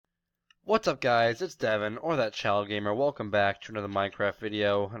What's up guys, it's Devin, or that Child Gamer. Welcome back to another Minecraft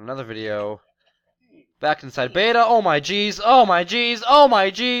video, another video. Back inside beta, oh my jeez, oh my jeez, oh my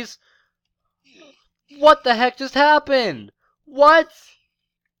jeez! What the heck just happened? What?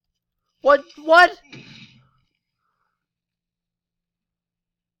 What?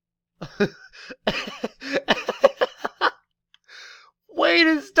 Way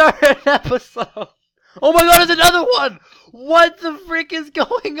to start an episode! Oh my god, there's another one! What the frick is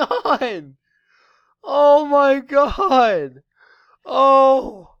going on? Oh my god!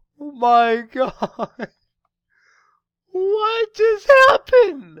 Oh my god! What just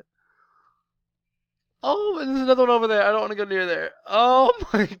happened? Oh, and there's another one over there. I don't want to go near there. Oh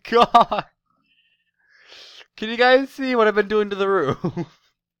my god! Can you guys see what I've been doing to the roof?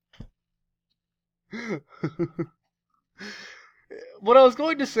 What I was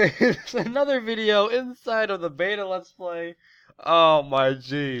going to say is another video inside of the beta let's play. Oh my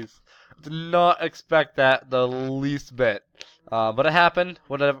jeez. Did not expect that the least bit. But it happened.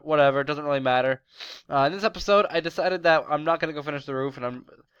 Whatever. It doesn't really matter. In this episode, I decided that I'm not going to go finish the roof. And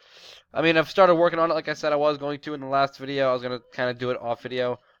I've started working on it like I said I was going to in the last video. I was going to kind of do it off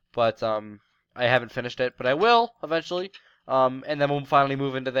video. But I haven't finished it. But I will eventually. And then we'll finally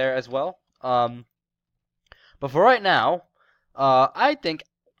move into there as well. But for right now, I think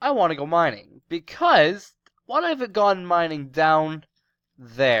I want to go mining. Because when I've gone mining down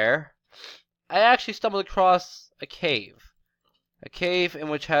there, I actually stumbled across a cave. A cave in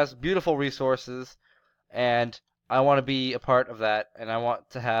which has beautiful resources, and I want to be a part of that, and I want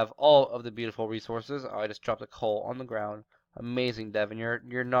to have all of the beautiful resources. Oh, I just dropped a coal on the ground. Amazing, Devin.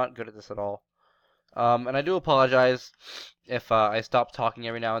 You're not good at this at all. And I do apologize if I stop talking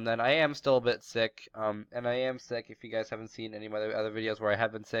every now and then. I am still a bit sick, and I am sick if you guys haven't seen any of my other videos where I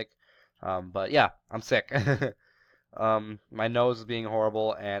have been sick. But yeah, I'm sick. My nose is being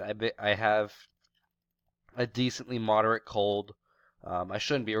horrible, and I have a decently moderate cold. I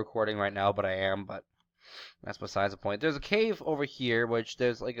shouldn't be recording right now, but I am, but that's besides the point. There's a cave over here, which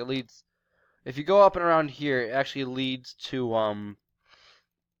there's like, it leads, if you go up and around here, it actually leads to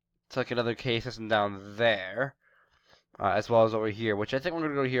like another cave system down there, as well as over here, which I think we're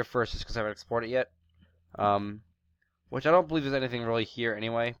going to go here first just because I haven't explored it yet. Which I don't believe there's anything really here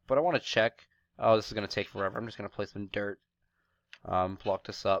anyway, but I want to check. Oh, this is going to take forever. I'm just going to place some dirt, block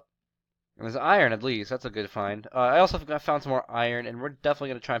this up. And there's iron at least. That's a good find. I also found some more iron, and we're definitely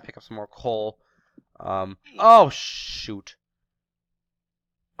going to try and pick up some more coal. Oh, shoot.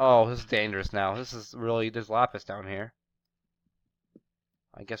 Oh, this is dangerous now. This is really, there's lapis down here.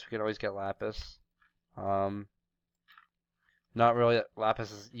 I guess we could always get lapis. Not really that lapis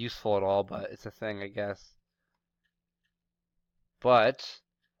is useful at all, but it's a thing, I guess. But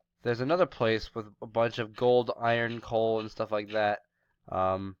there's another place with a bunch of gold, iron, coal, and stuff like that.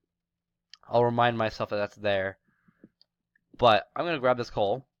 I'll remind myself that that's there. But I'm going to grab this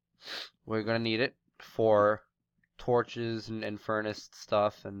coal. We're going to need it for torches and furnace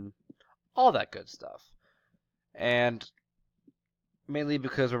stuff and all that good stuff. And mainly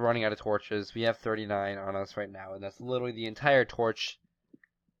because we're running out of torches. We have 39 on us right now, and that's literally the entire torch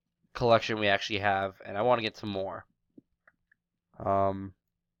collection we actually have, and I want to get some more. Now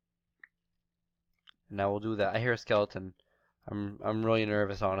we'll do that. I hear a skeleton. I'm really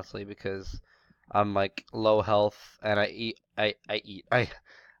nervous, honestly, because I'm like low health, and I ate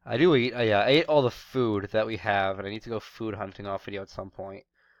all the food that we have, and I need to go food hunting off video at some point.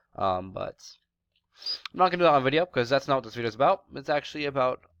 But I'm not gonna do that on video because that's not what this video is about. It's actually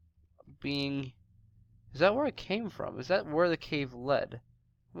about being. Is that where it came from? Is that where the cave led?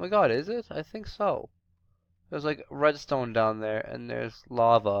 Oh my god, is it? I think so. There's like redstone down there, and there's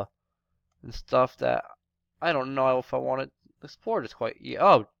lava and stuff that I don't know if I want to explore just quite yet.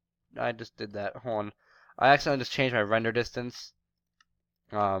 Oh, I just did that. Hold on. I accidentally just changed my render distance.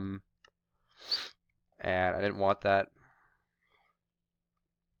 And I didn't want that.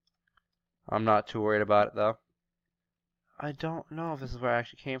 I'm not too worried about it though. I don't know if this is where I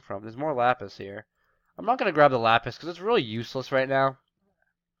actually came from. There's more lapis here. I'm not gonna grab the lapis because it's really useless right now.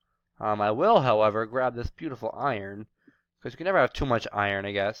 I will, however, grab this beautiful iron because you can never have too much iron,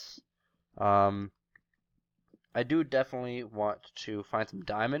 I guess. I do definitely want to find some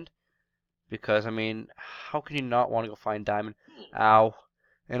diamond because, I mean, how can you not want to go find diamond? Ow.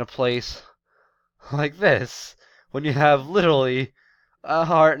 In a place like this when you have literally a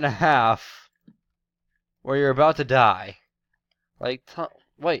heart and a half where you're about to die. Like,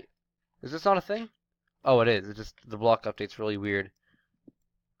 wait, is this not a thing? Oh, it is. It's just the block update's really weird.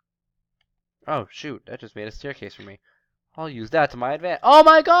 Oh, shoot, that just made a staircase for me. I'll use that to my advantage. Oh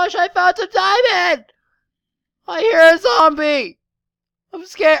my gosh, I found some diamond! I hear a zombie! I'm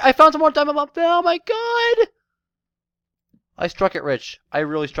scared. I found some more diamond up there. Oh my god! I struck it rich. I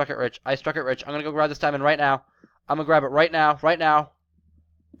really struck it rich. I struck it rich. I'm gonna go grab this diamond right now. I'm gonna grab it right now. Right now.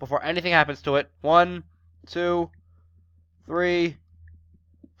 Before anything happens to it. 1, 2, 3,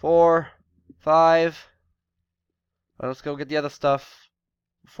 4, 5. Let's go get the other stuff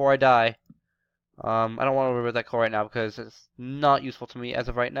before I die. I don't want to worry about that coal right now because it's not useful to me as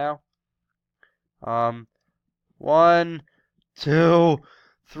of right now. 1, 2,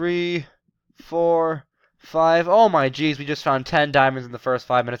 3, 4, 5. Oh my jeez, we just found 10 diamonds in the first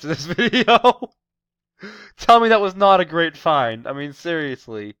 5 minutes of this video. Tell me that was not a great find. I mean,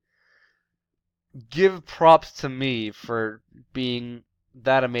 seriously. Give props to me for being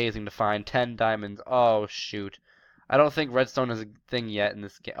that amazing to find 10 diamonds. Oh, shoot. I don't think redstone is a thing yet in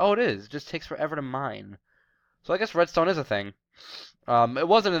this game. Oh, it is. It just takes forever to mine. So I guess redstone is a thing. It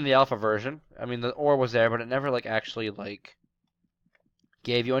wasn't in the alpha version. I mean, the ore was there, but it never, like, actually, like,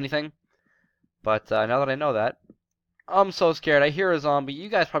 gave you anything. But now that I know that, I'm so scared. I hear a zombie. You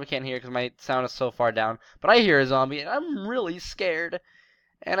guys probably can't hear because my sound is so far down. But I hear a zombie, and I'm really scared.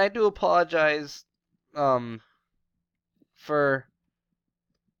 And I do apologize, for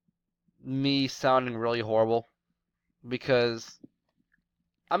me sounding really horrible. Because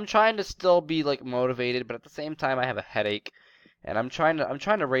I'm trying to still be, like, motivated, but at the same time I have a headache. And I'm trying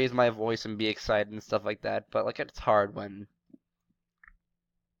to raise my voice and be excited and stuff like that. But, like, it's hard when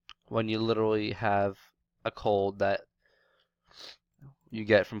you literally have a cold that you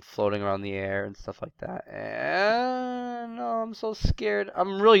get from floating around the air and stuff like that. And I'm so scared.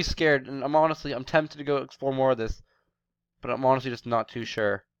 I'm really scared, and I'm tempted to go explore more of this, but I'm honestly just not too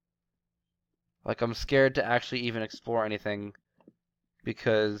sure. Like, I'm scared to actually even explore anything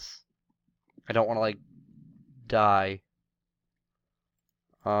because I don't want to, like, die.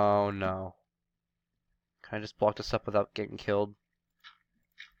 Oh no. Can I just block this up without getting killed?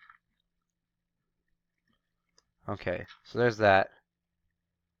 Okay, so there's that.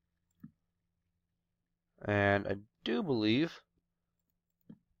 And I do believe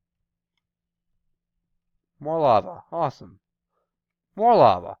more lava. Awesome. More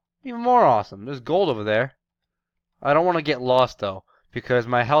lava. Even more awesome. There's gold over there. I don't want to get lost though, because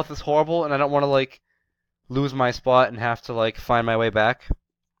my health is horrible and I don't want to, like, lose my spot and have to, like, find my way back.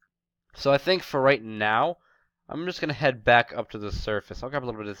 So I think for right now, I'm just gonna head back up to the surface. I'll grab a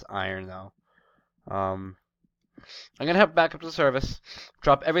little bit of this iron though. I'm gonna head back up to the surface,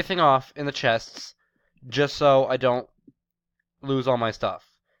 drop everything off in the chests, just so I don't lose all my stuff.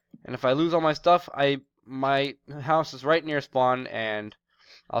 And if I lose all my stuff, my house is right near spawn, and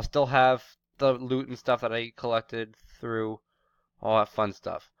I'll still have the loot and stuff that I collected through all that fun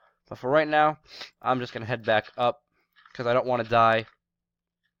stuff. But for right now, I'm just gonna head back up because I don't want to die.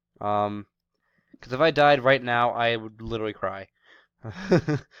 Because if I died right now, I would literally cry.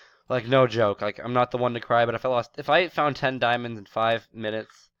 Like, no joke. Like, I'm not the one to cry, but if I found 10 diamonds in 5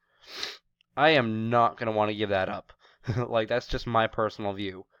 minutes, I am not gonna want to give that up. Like, that's just my personal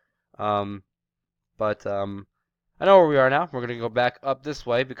view. But I know where we are now. We're gonna go back up this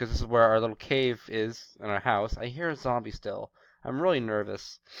way because this is where our little cave is in our house. I hear a zombie still. I'm really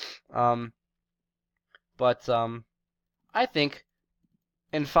nervous. But I think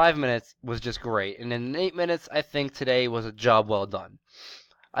in 5 minutes was just great, and in 8 minutes, I think today was a job well done.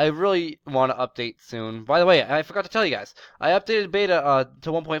 I really want to update soon. By the way, I forgot to tell you guys. I updated beta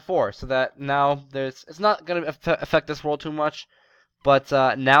to 1.4 so that now it's not going to affect this world too much, but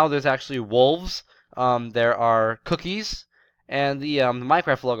now there's actually wolves. There are cookies, and the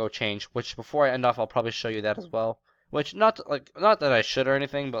Minecraft logo changed. Which before I end off, I'll probably show you that as well. Which not that I should or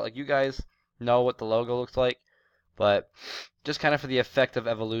anything, but like you guys know what the logo looks like. But just kind of for the effect of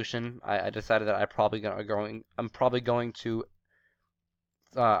evolution, I decided that I'm probably going to.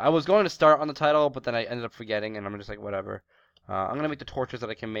 I was going to start on the title, but then I ended up forgetting, and I'm just like, whatever. I'm gonna make the torches that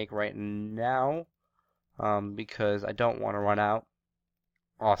I can make right now, because I don't want to run out.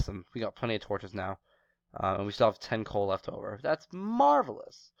 Awesome, we got plenty of torches now, and we still have 10 coal left over. That's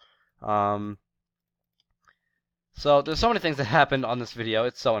marvelous. So there's so many things that happened on this video.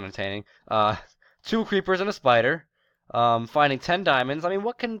 It's so entertaining. 2 creepers and a spider. Finding 10 diamonds. I mean,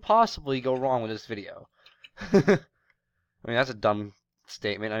 what can possibly go wrong with this video? I mean, that's a dumb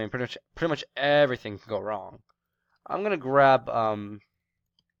statement. I mean, pretty much everything can go wrong. I'm gonna grab the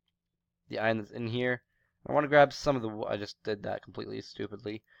iron that's in here. I want to grab some of the. I just did that completely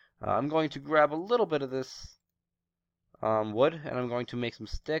stupidly. I'm going to grab a little bit of this wood, and I'm going to make some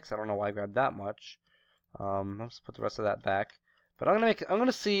sticks. I don't know why I grabbed that much. Let's put the rest of that back. But I'm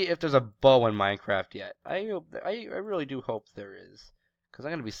gonna see if there's a bow in Minecraft yet. I really do hope there is, because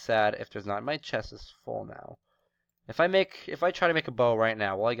I'm gonna be sad if there's not. My chest is full now. If I try to make a bow right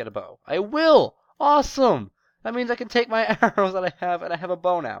now, will I get a bow? I will! Awesome! That means I can take my arrows that I have, and I have a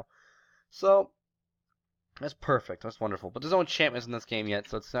bow now. So, that's perfect. That's wonderful. But there's no enchantments in this game yet,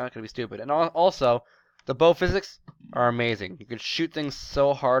 so it's not going to be stupid. And also, the bow physics are amazing. You can shoot things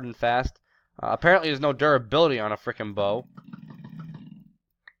so hard and fast. Apparently, there's no durability on a freaking bow.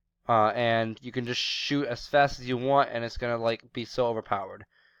 And you can just shoot as fast as you want, and it's going to like be so overpowered.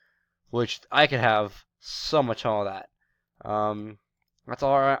 Which I could have so much all of that. That's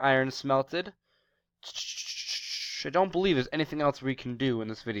all our iron smelted. I don't believe there's anything else we can do in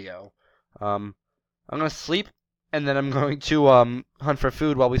this video. I'm going to sleep, and then I'm going to hunt for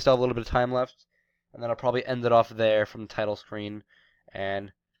food while we still have a little bit of time left. And then I'll probably end it off there from the title screen.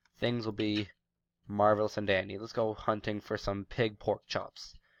 And things will be marvelous and dandy. Let's go hunting for some pig pork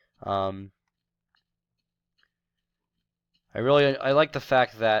chops. I like the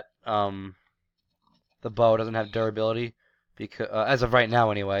fact that the bow doesn't have durability, because as of right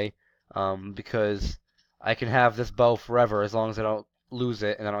now anyway, because I can have this bow forever as long as I don't lose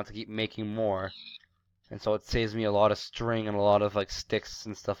it and I don't have to keep making more. And so it saves me a lot of string and a lot of like sticks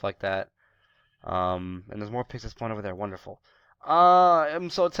and stuff like that. And there's more pigs that spawn over there. Wonderful. I'm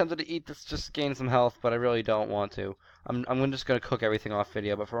so tempted to eat this just to gain some health, but I really don't want to. I'm just gonna cook everything off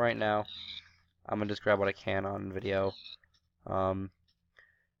video, but for right now, I'm gonna just grab what I can on video.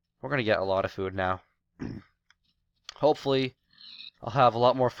 We're gonna get a lot of food now. Hopefully, I'll have a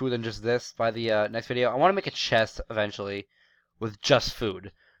lot more food than just this by the next video. I want to make a chest eventually with just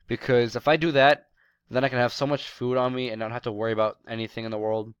food, because if I do that, then I can have so much food on me and not have to worry about anything in the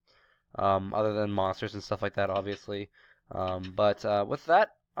world, other than monsters and stuff like that, obviously. But with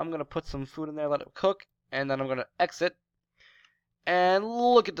that, I'm gonna put some food in there, let it cook, and then I'm gonna exit. And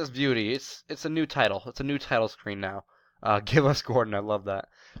look at this beauty. It's a new title. It's a new title screen now. Give us Gordon. I love that.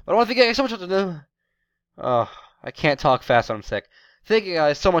 But I want to thank you guys so much for the. Oh, I can't talk fast when I'm sick. Thank you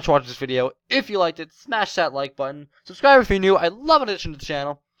guys so much for watching this video. If you liked it, smash that like button. Subscribe if you're new. I love an addition to the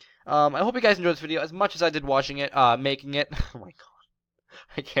channel. I hope you guys enjoyed this video as much as I did watching it, making it. Oh my god.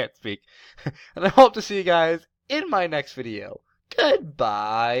 I can't speak. And I hope to see you guys in my next video.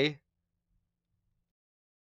 Goodbye.